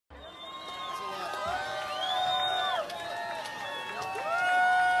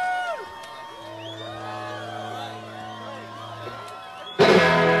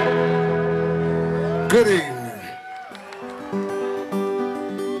Good evening.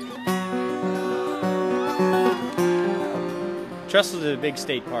 Trestles is a big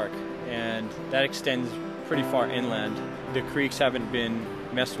state park, and that extends pretty far inland. The creeks haven't been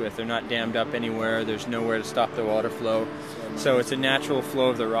messed with. They're not dammed up anywhere. There's nowhere to stop the water flow. So it's a natural flow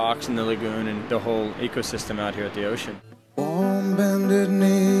of the rocks in the lagoon and the whole ecosystem out here at the ocean. Warm bended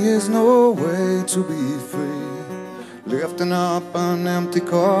knee is no way to be free. Lifting up an empty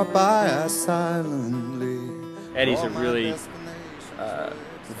cup I silently. Eddie's a really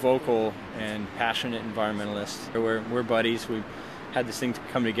vocal and passionate environmentalist. We're buddies. We've had this thing to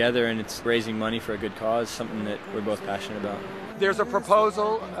come together, and it's raising money for a good cause, something that we're both passionate about. There's a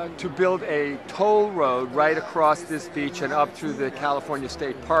proposal to build a toll road right across this beach and up through the California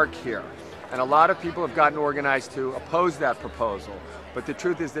State Park here. And a lot of people have gotten organized to oppose that proposal. But the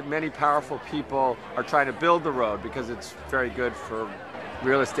truth is that many powerful people are trying to build the road because it's very good for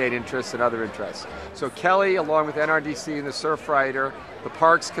real estate interests and other interests. So Kelly, along with NRDC and the Surfrider, the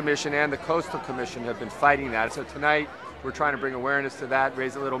Parks Commission and the Coastal Commission have been fighting that. So tonight we're trying to bring awareness to that,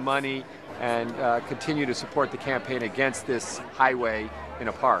 raise a little money, and continue to support the campaign against this highway in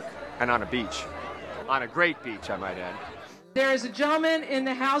a park and on a beach. On a great beach, I might add. There is a gentleman in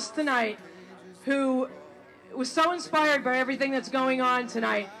the House tonight who was so inspired by everything that's going on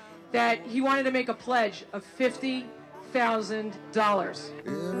tonight that he wanted to make a pledge of $50,000.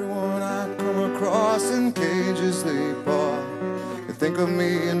 Everyone I come across in cages they part. They think of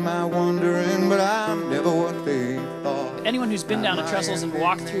me and my wandering, but I'm never what they thought. Anyone who's been down to Trestles and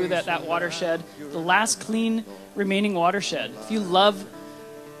walked through that watershed, the last clean remaining watershed, if you love,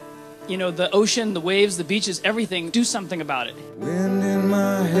 you know, the ocean, the waves, the beaches, everything, do something about it. Wind in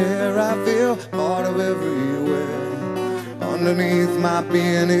my hair, I feel part of everywhere. Underneath my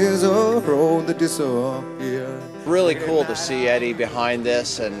being is a road that disappears. Really cool to see Eddie behind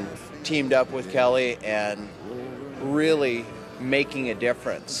this and teamed up with Kelly and really making a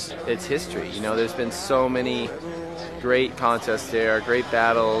difference. It's history, you know, there's been so many great contests there, great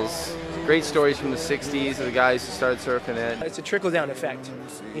battles, great stories from the 60s of the guys who started surfing it. It's a trickle-down effect,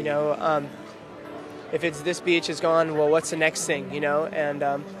 you know. If it's this beach is gone, well, what's the next thing, you know? And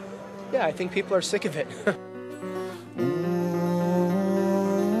yeah, I think people are sick of it.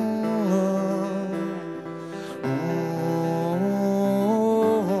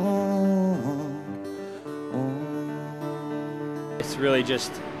 It's really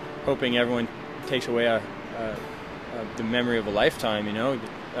just hoping everyone takes away the memory of a lifetime, you know,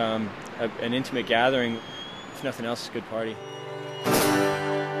 an intimate gathering. If nothing else, it's a good party.